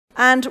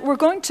And we're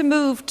going to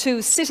move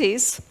to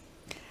cities.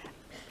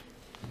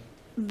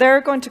 They're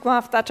going to go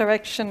off that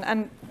direction,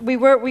 and we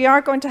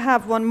are going to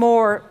have one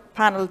more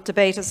panel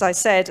debate, as I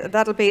said.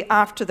 That'll be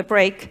after the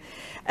break.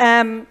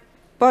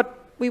 But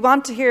we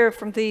want to hear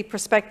from the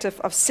perspective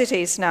of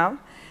cities now,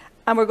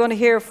 and we're going to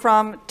hear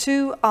from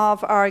two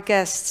of our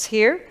guests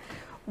here.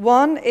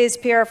 One is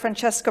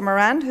Pierfrancesco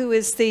Maran, who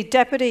is the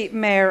Deputy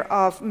Mayor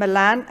of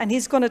Milan, and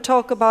he's going to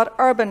talk about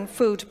Urban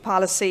Food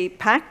Policy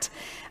Pact.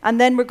 And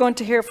then we're going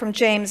to hear from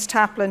James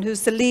Taplin,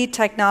 who's the lead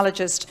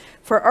technologist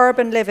for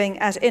urban living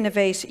at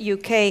Innovate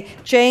UK.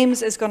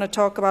 James is going to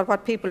talk about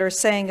what people are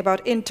saying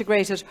about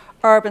integrated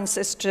urban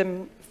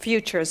system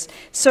futures.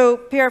 So,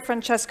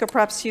 Pierfrancesco,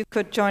 perhaps you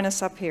could join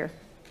us up here.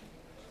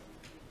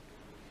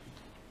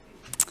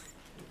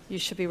 You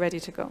should be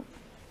ready to go.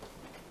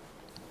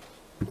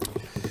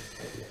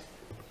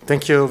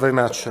 Thank you very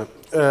much.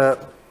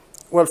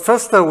 Well,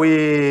 first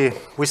we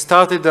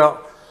started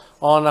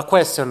on a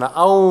question: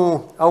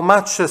 how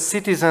much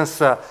citizens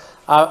are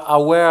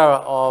aware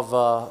of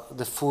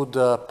the food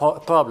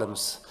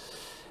problems?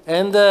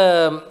 And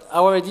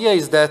our idea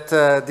is that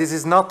this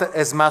is not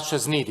as much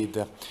as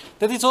needed.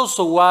 That is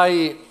also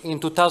why in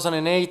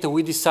 2008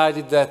 we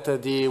decided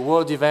that the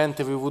world event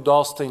we would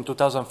host in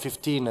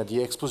 2015,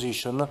 the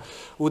exposition,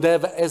 would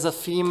have as a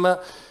theme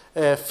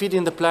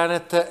Feeding the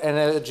Planet,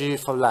 Energy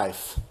for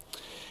Life.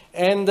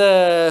 And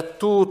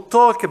to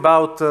talk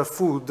about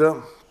food,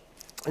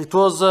 it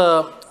was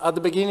at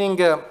the beginning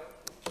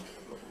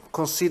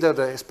considered,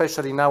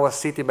 especially in our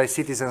city by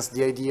citizens,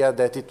 the idea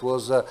that it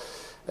was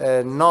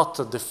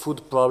not the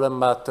food problem,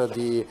 but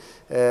the,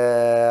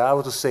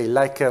 how to say,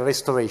 like a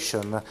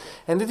restoration.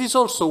 And it is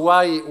also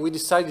why we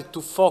decided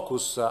to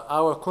focus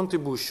our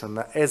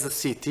contribution as a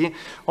city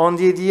on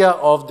the idea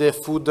of the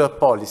food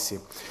policy.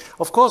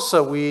 Of course,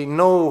 we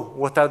know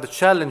what are the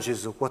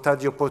challenges, what are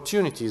the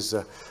opportunities.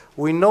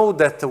 We know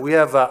that we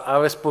have a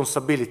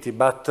responsibility,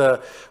 but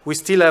we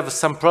still have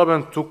some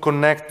problem to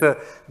connect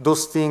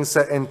those things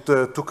and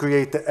to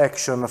create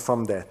action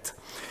from that.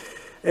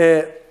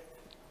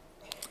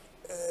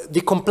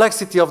 The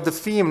complexity of the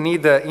theme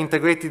need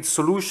integrated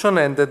solution,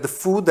 and the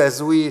food,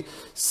 as we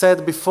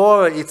said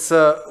before, it's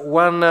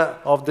one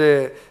of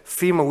the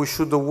themes we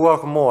should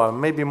work more,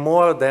 maybe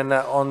more than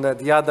on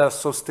the other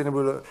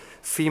sustainable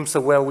themes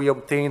where we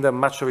obtained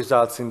much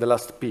results in the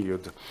last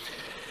period.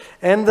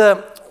 And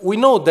we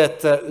know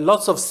that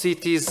lots of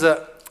cities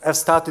have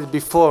started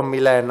before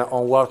Milan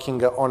on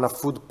working on a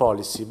food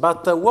policy,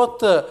 but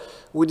what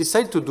we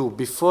decided to do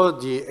before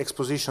the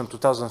exposition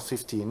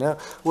 2015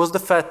 was the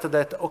fact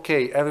that,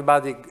 okay,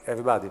 everybody,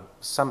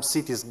 some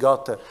cities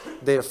got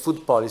their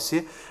food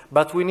policy,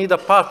 but we need a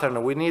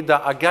pattern, we need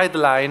a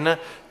guideline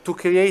to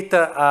create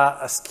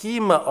a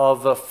scheme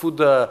of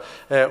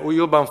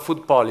urban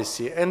food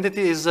policy. And it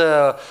is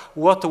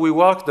what we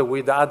worked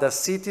with other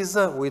cities,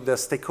 with the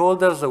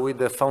stakeholders, with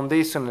the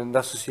foundation and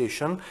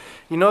association,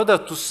 in order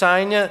to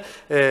sign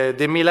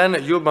the Milan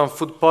Urban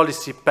Food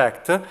Policy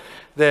Pact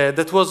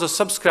that was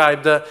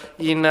subscribed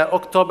in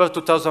October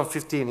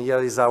 2015.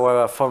 Here is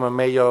our former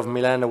mayor of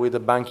Milan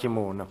with Ban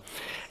Ki-moon.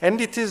 And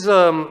it is,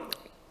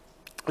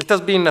 it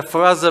has been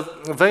for us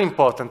very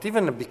important,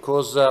 even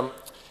because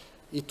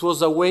it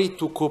was a way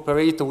to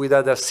cooperate with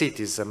other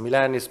cities.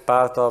 Milan is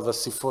part of the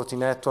C40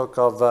 network,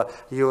 of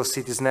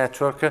Eurocities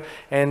network,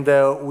 and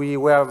we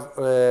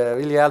were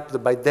really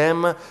helped by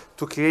them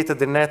to create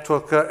the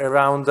network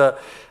around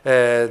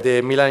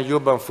the Milan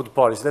Urban Food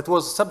Policy that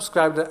was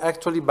subscribed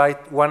actually by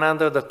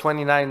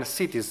 129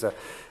 cities,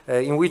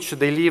 in which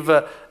they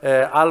live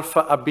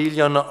 500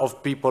 million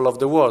of people of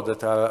the world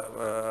that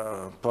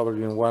are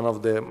probably one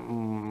of the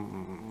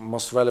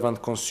most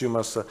relevant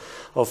consumers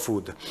of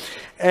food.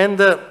 And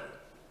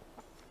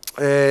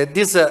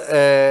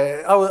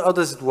how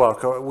does it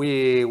work?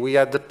 We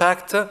had the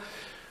pact.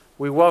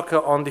 We work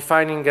on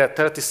defining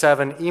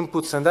 37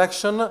 inputs and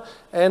action,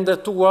 and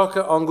to work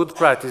on good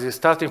practices,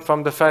 starting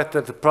from the fact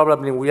that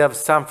probably we have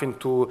something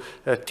to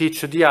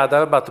teach the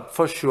other, but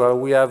for sure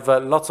we have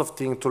lots of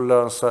things to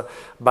learn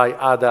by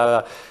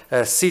other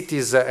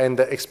cities and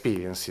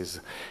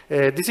experiences.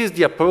 This is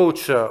the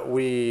approach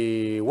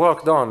we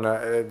worked on,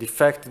 the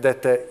fact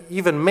that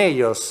even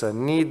mayors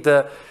need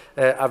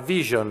a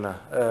vision.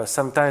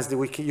 Sometimes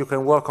you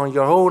can work on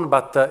your own,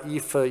 but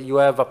if you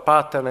have a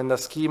pattern and a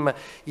scheme,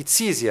 it's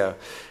easier.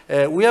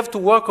 We have to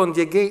work on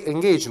the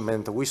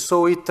engagement. We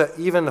saw it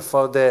even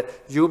for the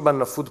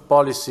urban food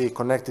policy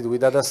connected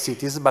with other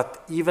cities,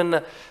 but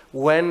even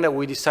when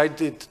we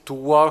decided to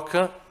work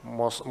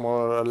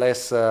more or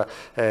less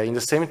in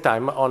the same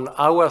time on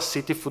our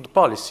city food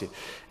policy.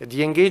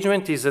 The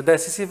engagement is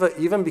decisive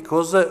even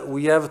because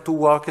we have to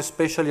work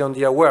especially on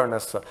the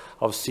awareness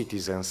of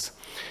citizens.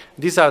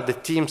 These are the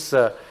themes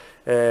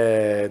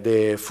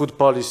the food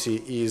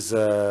policy is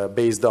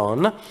based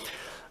on.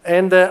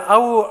 And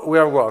how we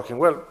are working?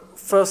 Well,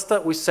 first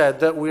we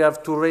said that we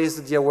have to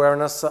raise the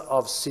awareness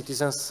of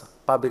citizens,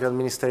 public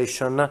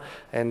administration,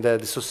 and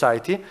the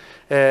society.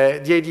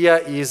 the idea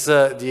is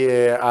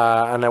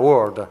an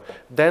award.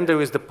 Then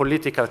there is the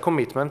political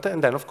commitment,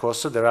 and then of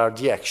course there are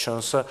the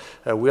actions.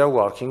 We are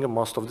working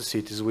most of the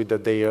cities with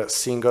their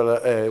single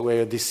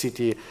the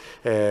city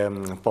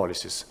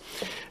policies.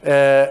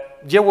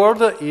 The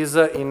award is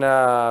in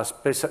a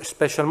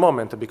special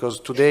moment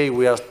because today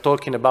we are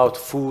talking about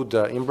food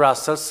in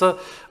Brussels,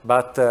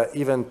 but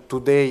even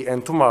today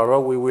and tomorrow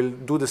we will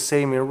do the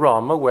same in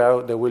Rome,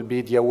 where there will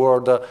be the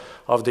award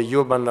of the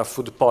urban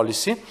food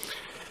policy.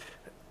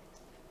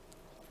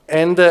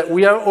 And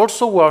we are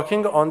also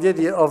working on the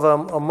idea of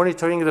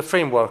monitoring the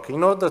framework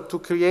in order to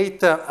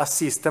create a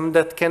system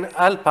that can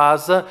help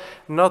us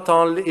not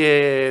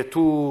only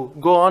to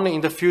go on in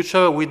the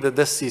future with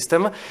the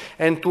system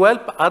and to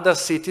help other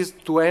cities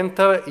to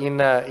enter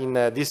in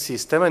this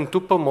system and to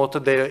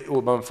promote their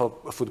urban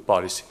food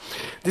policy.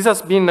 This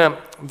has been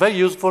very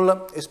useful,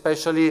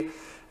 especially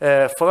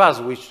for us.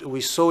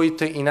 We saw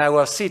it in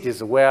our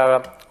cities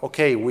where,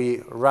 okay, we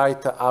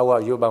write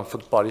our urban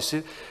food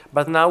policy,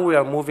 but now we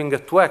are moving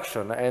to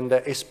action, and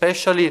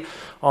especially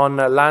on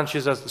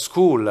lunches at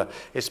school,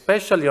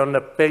 especially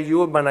on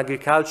peri-urban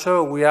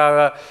agriculture, we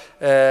are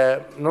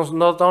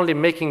not only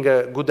making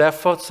good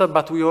efforts,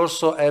 but we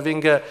also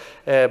having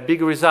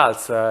big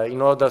results in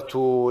order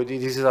to,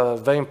 this is a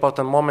very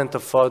important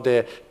moment for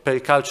the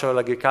pericultural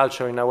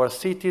agriculture in our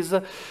cities.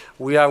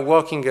 We are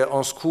working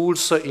on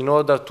schools in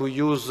order to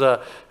use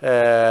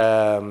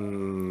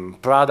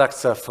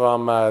products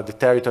from the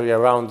territory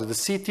around the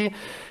city.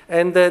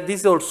 And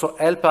this also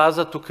helps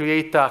us to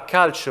create a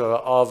culture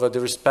of the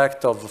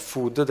respect of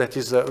food that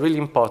is really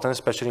important,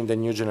 especially in the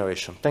new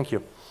generation. Thank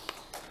you.